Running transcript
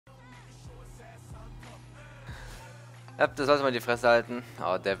Ja, das sollte man die Fresse halten.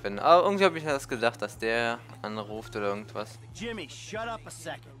 Oh, Devin. Aber irgendwie habe ich mir das gedacht, dass der anruft oder irgendwas. Jimmy, shut up a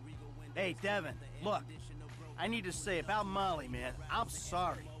second. Hey, Devin, look. I need to say about Molly, man. I'm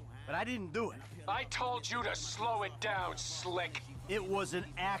sorry, but I didn't do it. I told you to slow it down, Slick. It was an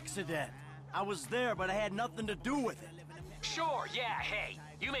accident. I was there, but I had nothing to do with it. Sure, yeah, hey.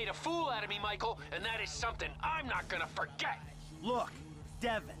 You made a fool out of me, Michael, and that is something I'm not gonna forget. Look,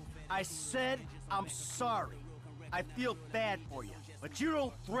 Devin, I said I'm sorry. I feel bad for you, but you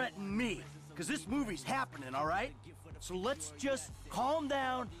don't threaten me, because this movie's happening, all right? So let's just calm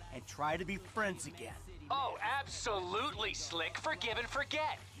down and try to be friends again. Oh, absolutely, Slick. Forgive and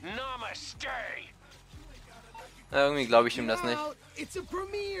forget. Namaste. Irgendwie glaube ich ihm das nicht. It's a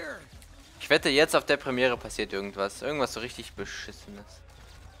premiere. Ich wette, jetzt auf der Premiere passiert irgendwas. Irgendwas so richtig Beschissenes.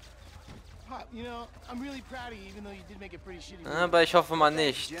 You know, I'm really proud of you, even though you did make a pretty shitty. Aber ich hoffe mal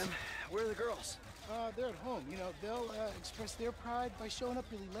nicht. Jim, where are the girls? They're at home. You know, they'll express their pride by showing up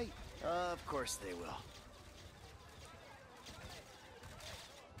really late. Of course they will.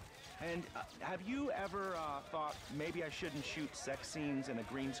 And have you ever thought maybe I shouldn't shoot sex scenes in a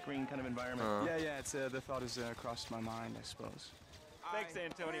green screen kind of environment? Yeah, it's the thought has crossed my mind, I suppose. Thanks,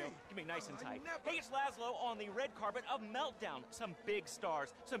 Antonio. Give me nice and tight. Hey, it's Laszlo on the red carpet of Meltdown. Some big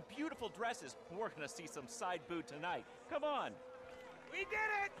stars, some beautiful dresses. We're gonna see some side boob tonight. Come on. We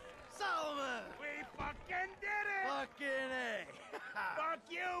did it, Solomon! We fucking did it. Fucking A! Fuck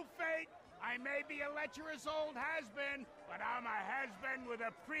you, fate. I may be a lecherous old has-been, but I'm a has-been with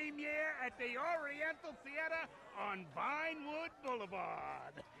a premiere at the Oriental Theater on Vinewood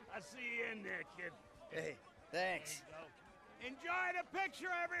Boulevard. I'll see you in there, kid. Hey, thanks. Enjoy the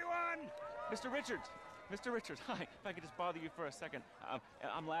picture, everyone! Mr. Richards. Mr. Richards, hi. If I could just bother you for a second.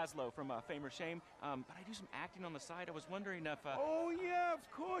 I'm Laszlo from Fame or Shame, but I do some acting on the side. I was wondering if... Oh, yeah, of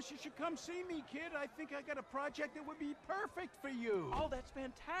course. You should come see me, kid. I think I got a project that would be perfect for you. Oh, that's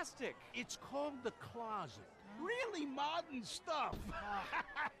fantastic. It's called The Closet. Really modern stuff.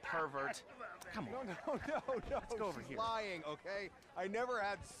 Pervert. Come on. No. Let's go over She's here. lying, okay? I never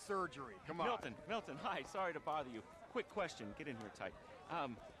had surgery. Come on. Milton, hi. Sorry to bother you. Quick question. Get in here tight.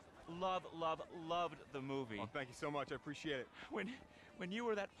 Loved the movie. Oh, thank you so much. I appreciate it. When you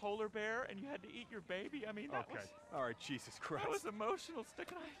were that polar bear and you had to eat your baby, I mean, that was... All right, Jesus Christ. That was emotional.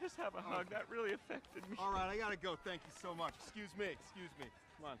 Can I just have a hug? That really affected me. All right, I gotta go. Thank you so much. Excuse me.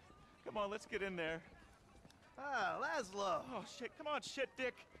 Come on. Come on, let's get in there. Ah, Laszlo. Oh, shit. Come on, shit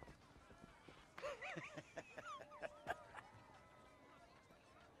dick.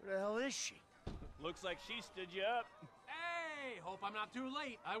 Where the hell is she? Looks like she stood you up. Hey, hope I'm not too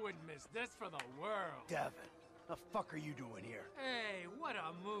late. I wouldn't miss this for the world. Devin, the fuck are you doing here? Hey, what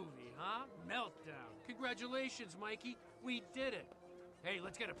a movie, huh? Meltdown. Congratulations, Mikey. We did it. Hey,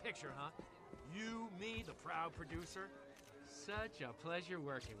 let's get a picture, huh? You, me, the proud producer. Such a pleasure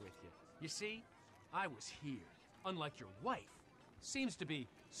working with you. You see, I was here, unlike your wife. Seems to be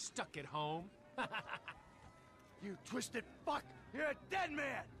stuck at home. You twisted fuck! You're a dead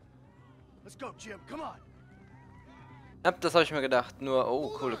man! Let's go, Jim. Come on. Ja, das habe ich mir gedacht. Nur,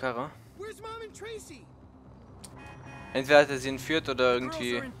 oh, coole Karre. Where's Mom and Tracy? Entweder hat er sie entführt oder Girls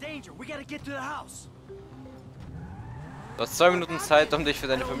irgendwie... are in danger. We gotta get to the house. Du hast 2 Minuten Zeit, um dich für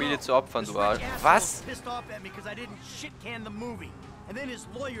deine Familie zu opfern, du Arsch. Was? Pissed off at me because I didn't shit can the movie. And then his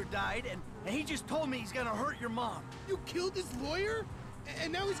lawyer died, and he just told me he's gonna hurt your mom. You killed his lawyer?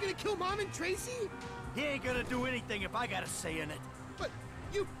 And now he's gonna kill Mom and Tracy? He ain't gonna do anything if I got a say in it. But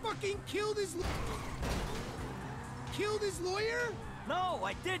you fucking killed his lawyer? No,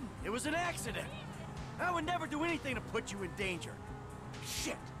 I didn't. It was an accident. I would never do anything to put you in danger.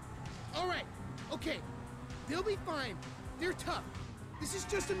 Shit. All right. Okay. They'll be fine. They're tough. This is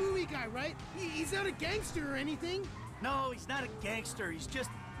just a movie guy, right? He's not a gangster or anything. No, he's not a gangster. He's just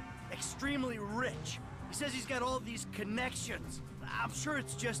extremely rich. He says he's got all these connections. I'm sure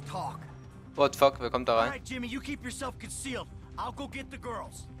it's just talk. What fuck, wer kommt da All rein? right, Jimmy, you keep yourself concealed. I'll go get the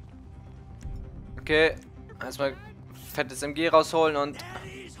girls. Okay, erstmal fettes MG rausholen und...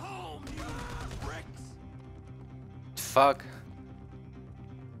 Daddy's home, you bricks. Fuck.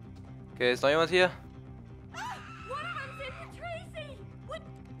 Okay, ist noch jemand hier? One of them's in Tracy! What?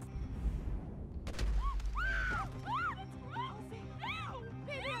 It's gross! Ew!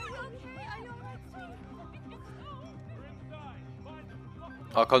 Baby, are you okay? Are you alright, sweetie?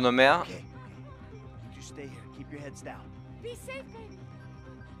 Oh, kommt noch mehr? Okay. You just stay here. Keep your heads down. Be safe, baby.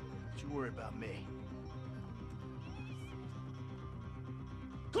 Don't you worry about me.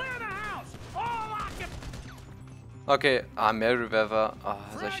 Clear the house! All occupants! Okay, Mary River. Ah,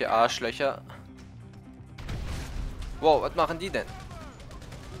 solche Arschlöcher. Wow, was machen die denn?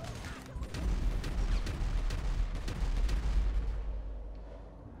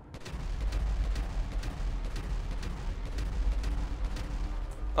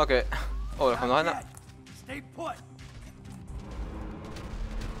 Okay. Oh, da kommt noch einer. Stay put.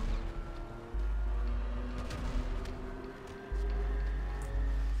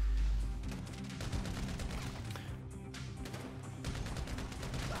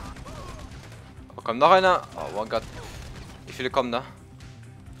 Oh, kommt noch einer. Oh mein Gott. Wie viele kommen da?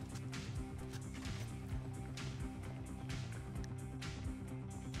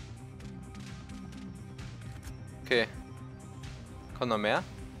 Okay. Kommt noch mehr?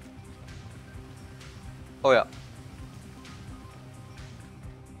 Oh ja.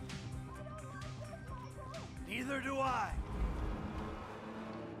 Neither do I.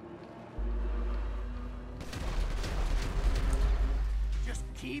 Just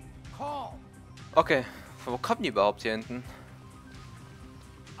keep calm. Okay. Von wo kommen die überhaupt hier hinten?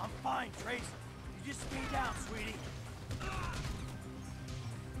 I'm fine, Trace. You just stay down, sweetie.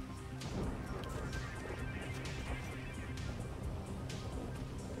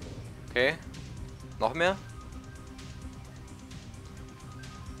 Okay. Noch mehr?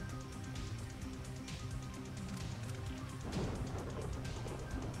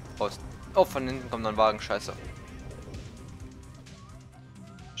 Oh, von hinten kommt ein Wagen. Scheiße.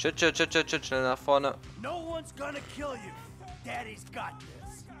 Shit, shit, shit, shit, shit. Schnell nach vorne. No one's gonna kill you. Daddy's got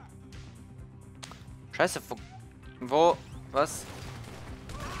this. Scheiße. Wo? Was?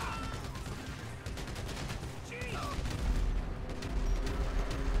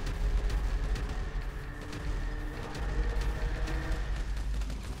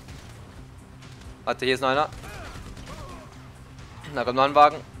 Warte, hier ist noch einer. Da kommt noch ein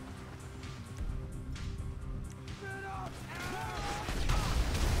Wagen.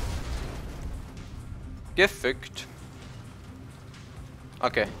 Gefickt.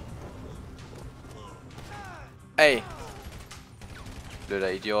 Okay. Ey.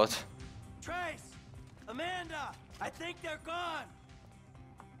 Blöder Idiot. Trace! Amanda! I think they're gone!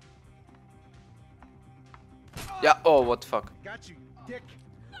 Ja, oh, what the fuck. Got you, dick.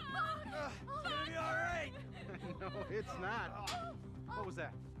 It's gonna be alright! No, it's not. What was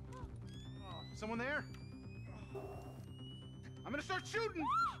that? Someone there? I'm gonna start shooting!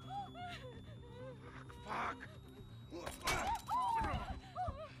 Fuck.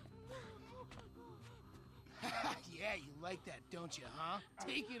 Yeah, you like that, don't you, huh?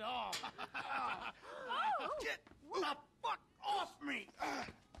 Take it all. Get the fuck off me! I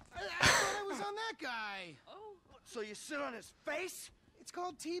thought I was on that guy. So you sit on his face? It's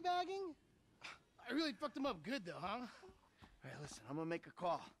called teabagging. I really fucked him up good, though, huh? All right, listen, I'm gonna make a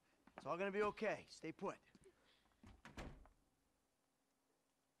call. It's all gonna be okay. Stay put.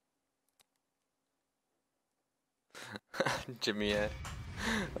 Jimmy, ey.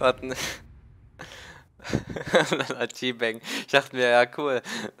 Warten. Teabagging. Ich dachte mir, ja cool.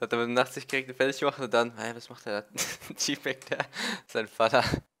 Hat er mit dem Nachtsicht gekriegt, fertig gemacht und dann, hey, was macht der da? Teabag, der? Sein Vater.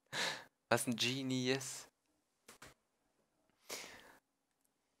 Was ein Genius.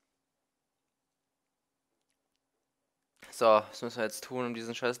 So, was müssen wir jetzt tun, um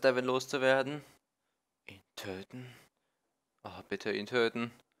diesen scheiß Devin loszuwerden? Ihn töten. Oh, bitte ihn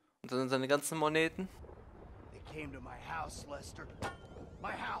töten. Und dann sind seine ganzen Moneten. They came to my house, Lester.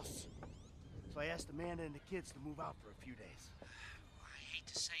 My house. So I asked Amanda and the kids to move out for a few days. I hate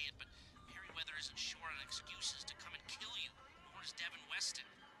to say it, but Merriweather isn't short on excuses to come and kill you, nor is Devin Weston.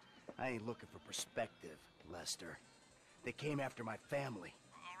 I ain't looking for perspective, Lester. They came after my family.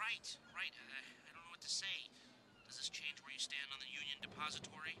 All right. I don't know what to say. Does this change where you stand on the Union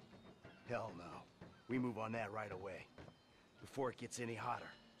Depository? Hell no. We move on that right away. Before it gets any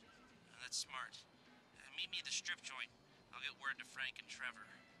hotter. That's smart. Meet me at the strip joint. I'll get word to Frank and Trevor.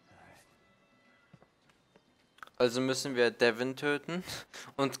 Also müssen wir Devin töten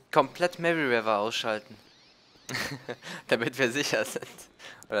und komplett Merriweather ausschalten. Damit wir sicher sind.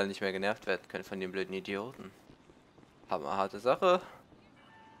 Oder nicht mehr genervt werden können von den blöden Idioten. Hammerharte Sache.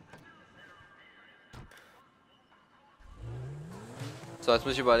 So, jetzt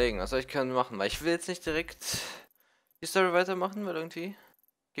muss ich überlegen, was soll ich machen, weil ich will jetzt nicht direkt die Story weitermachen, weil irgendwie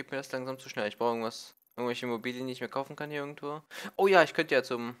geht mir das langsam zu schnell. Ich brauche irgendwelche Immobilien, die ich mir kaufen kann hier irgendwo. Oh ja, ich könnte ja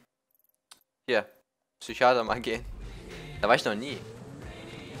zum Psychiater mal gehen. Da war ich noch nie.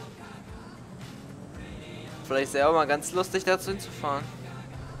 Vielleicht ist ja auch mal ganz lustig, dazu hinzufahren.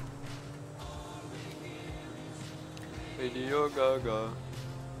 Video Gaga.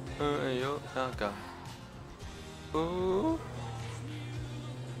 Video Gaga.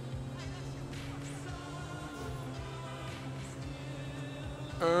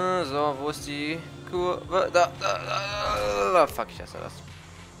 So, wo ist die Kurve? Da. Fuck, ich hasse das.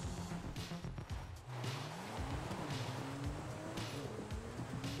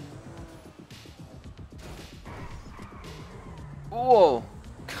 Wow,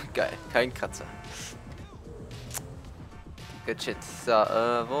 Geil, kein Kratzer. Good shit. So,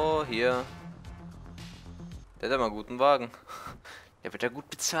 wo? Hier. Der hat ja mal einen guten Wagen. Der wird ja gut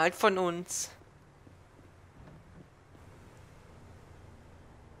bezahlt von uns.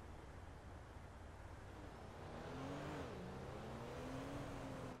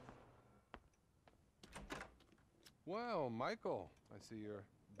 Well, Michael, I see you're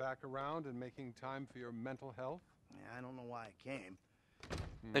back around and making time for your mental health. Yeah, I don't know why I came.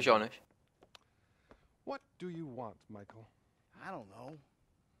 Ich auch nicht. What do you want, Michael? I don't know.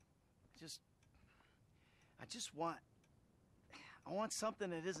 I just want... I want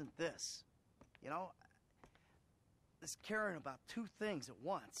something that isn't this. You know? This caring about two things at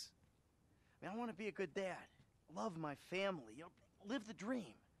once. I mean, I want to be a good dad. Love my family. You know, live the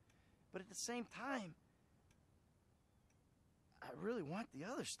dream. But at the same time, I really want the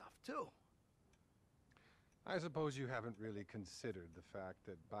other stuff, too. I suppose you haven't really considered the fact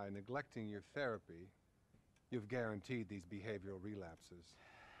that by neglecting your therapy, you've guaranteed these behavioral relapses.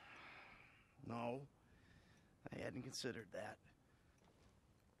 No, I hadn't considered that.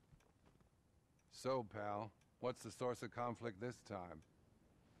 So, pal, what's the source of conflict this time?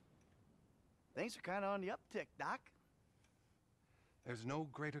 Things are kind of on the uptick, Doc. There's no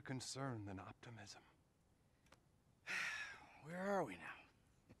greater concern than optimism. Where are we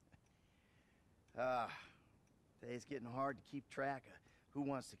now? Today's getting hard to keep track of who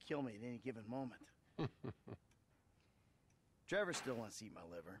wants to kill me at any given moment. Trevor still wants to eat my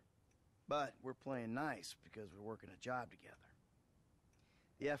liver, but we're playing nice because we're working a job together.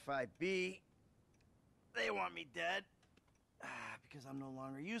 The FIB, they want me dead because I'm no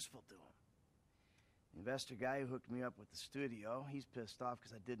longer useful to them. The investor guy who hooked me up with the studio, he's pissed off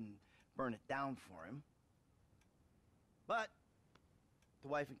because I didn't burn it down for him. But the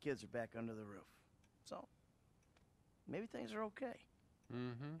wife and kids are back under the roof. So, maybe things are okay.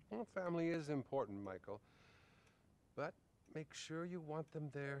 Well, family is important, Michael. But make sure you want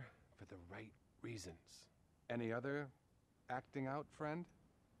them there for the right reasons. Any other acting out, friend?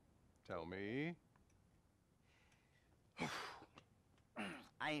 Tell me.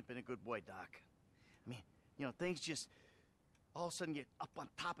 I ain't been a good boy, Doc. I mean, you know, things just all of a sudden get up on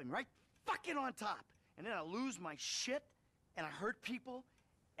top of me, right fucking on top. And then I lose my shit, and I hurt people,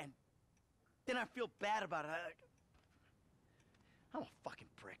 and then I feel bad about it. I'm a fucking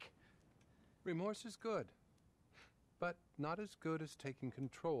prick. Remorse is good, but not as good as taking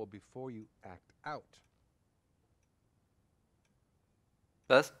control before you act out.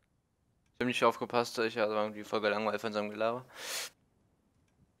 Was? Ich habe nicht aufgepasst, ich hatte irgendwie voll gelangweilt von seinem Gelaber.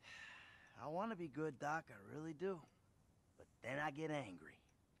 I want to be good, Doc, I really do. But then I get angry.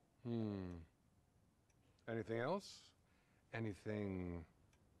 Anything else? Anything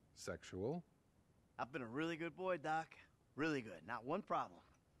sexual? I've been a really good boy, Doc. Really good. Not one problem.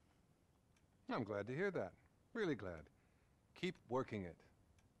 I'm glad to hear that. Really glad. Keep working it.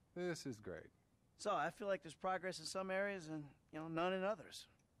 This is great. So, I feel like there's progress in some areas and, you know, none in others.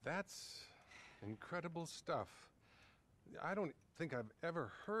 That's incredible stuff. I don't think I've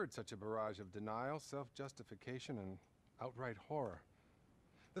ever heard such a barrage of denial, self-justification, and outright horror.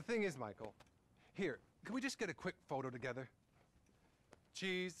 The thing is, Michael, here, can we just get a quick photo together?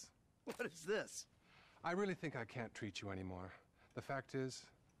 Cheese. What is this? I really think I can't treat you anymore. The fact is,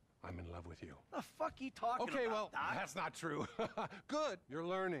 I'm in love with you. The fuck you talking about, Okay, well, Doc? that's not true. Good. You're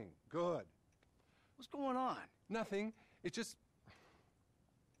learning. Good. What's going on? Nothing. It's just...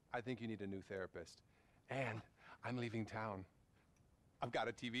 I think you need a new therapist. And I'm leaving town. I've got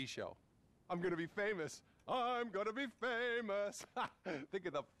a TV show. I'm gonna be famous. I'm gonna be famous. Think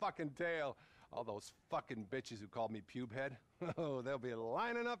of the fucking tale. All those fucking bitches who called me pube head. Oh, they'll be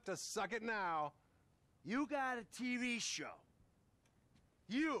lining up to suck it now. You got a TV show.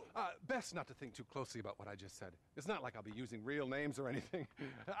 You! Best not to think too closely about what I just said. It's not like I'll be using real names or anything.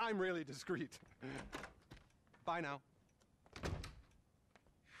 I'm really discreet. Bye now.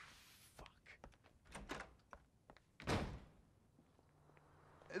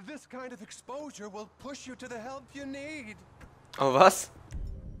 This kind of exposure will push you to the help you need. Oh, was?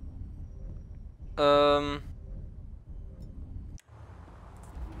 Oh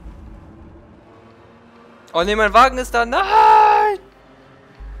ne, mein Wagen ist da. Nein!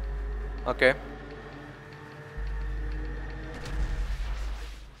 Okay.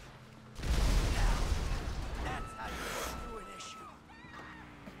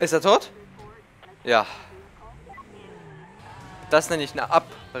 Ist er tot? Ja. Das nenne ich eine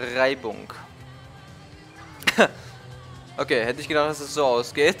Abreibung. Okay, hätte ich gedacht, dass es so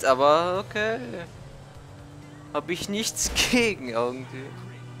ausgeht, aber okay. Habe ich nichts gegen irgendwie.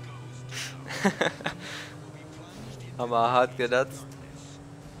 Haben wir hart gedatzt.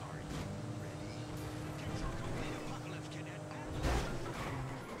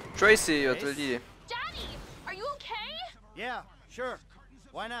 Tracy, was will die? Daddy, are you okay? Yeah, sure.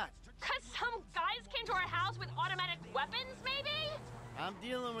 Why not? Cause some guys came to our house with automatic weapons, maybe? I'm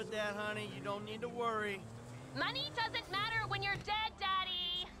dealing with that, honey. You don't need to worry. Money doesn't matter when you're dead,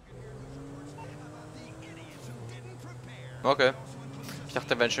 Daddy. Okay. Ich dachte,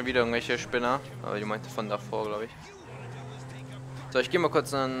 da wären schon wieder irgendwelche Spinner. Aber die meinte von davor, glaube ich. So, ich gehe mal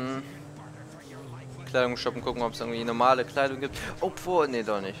kurz in Kleidungsshop und gucken, ob es irgendwie normale Kleidung gibt. Obwohl, nee,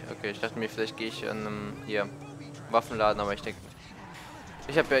 doch nicht. Okay, ich dachte mir, vielleicht gehe ich in einem, hier, Waffenladen, aber ich denke,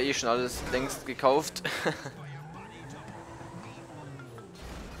 ich habe ja eh schon alles längst gekauft. Wer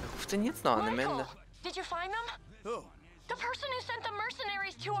ruft denn jetzt noch an, Amanda? Did you find them? Who? The person who sent the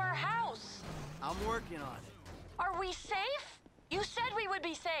mercenaries to our house. I'm working on it. Are we safe? You said we would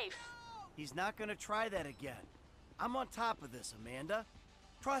be safe. He's not gonna try that again. I'm on top of this, Amanda.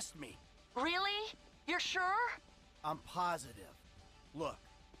 Trust me. Really? You're sure? I'm positive. Look,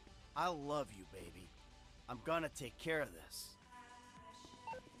 I love you, baby. I'm gonna take care of this.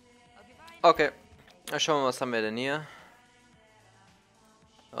 Okay. Dann schauen wir mal, was haben wir denn hier?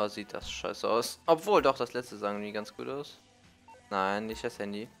 Oh, sieht das scheiße aus. Obwohl, doch, das letzte sagen die ganz gut aus. Nein, nicht das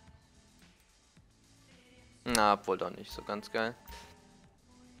Handy. Na, obwohl doch nicht so ganz geil.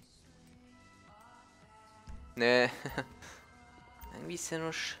 Nee. Irgendwie ist ja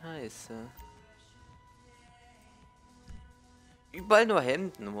nur scheiße. Überall nur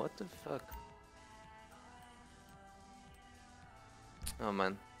Hemden, what the fuck. Oh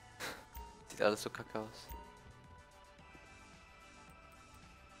Mann. Sieht alles so kacke aus.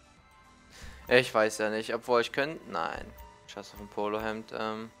 Ich weiß ja nicht, obwohl ich könnte. Nein. Scheiß auf ein Polohemd.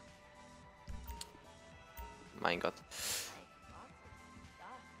 Mein Gott.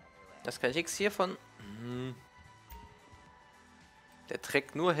 Das kann ich nichts hiervon. Der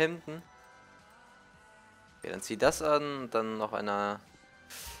trägt nur Hemden. Okay, dann zieh das an. Dann noch eine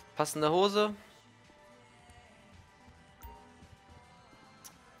passende Hose.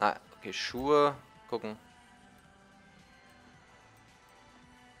 Ah, okay, Schuhe. Gucken.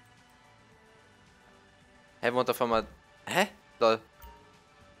 Hä, wo hat auf einmal... Hä? Lol.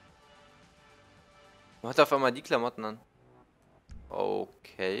 Wo hat auf einmal die Klamotten an?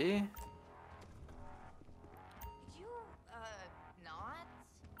 Okay.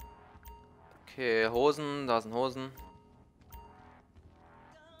 Okay, Hosen, da sind Hosen.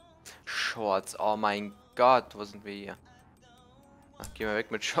 Shorts, oh mein Gott, wo sind wir hier? Ach, geh mal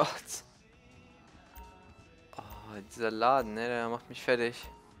weg mit Shorts. Oh, dieser Laden, ne, der macht mich fertig.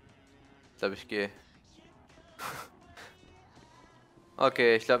 Ich glaube, ich gehe.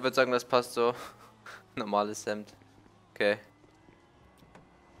 Okay, ich glaube, würde sagen, das passt so. Normales Hemd. Okay.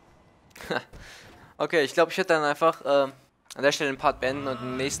 Okay, ich glaube, ich werde dann einfach an der Stelle den Part beenden und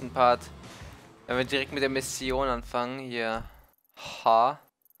im nächsten Part, wenn wir direkt mit der Mission anfangen, hier H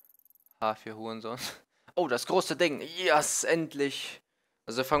für Hurensohn. Oh, das große Ding. Yes, endlich.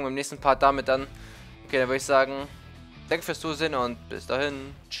 Also fangen wir im nächsten Part damit an. Okay, dann würde ich sagen, danke fürs Zusehen und bis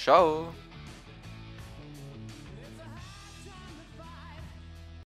dahin. Ciao.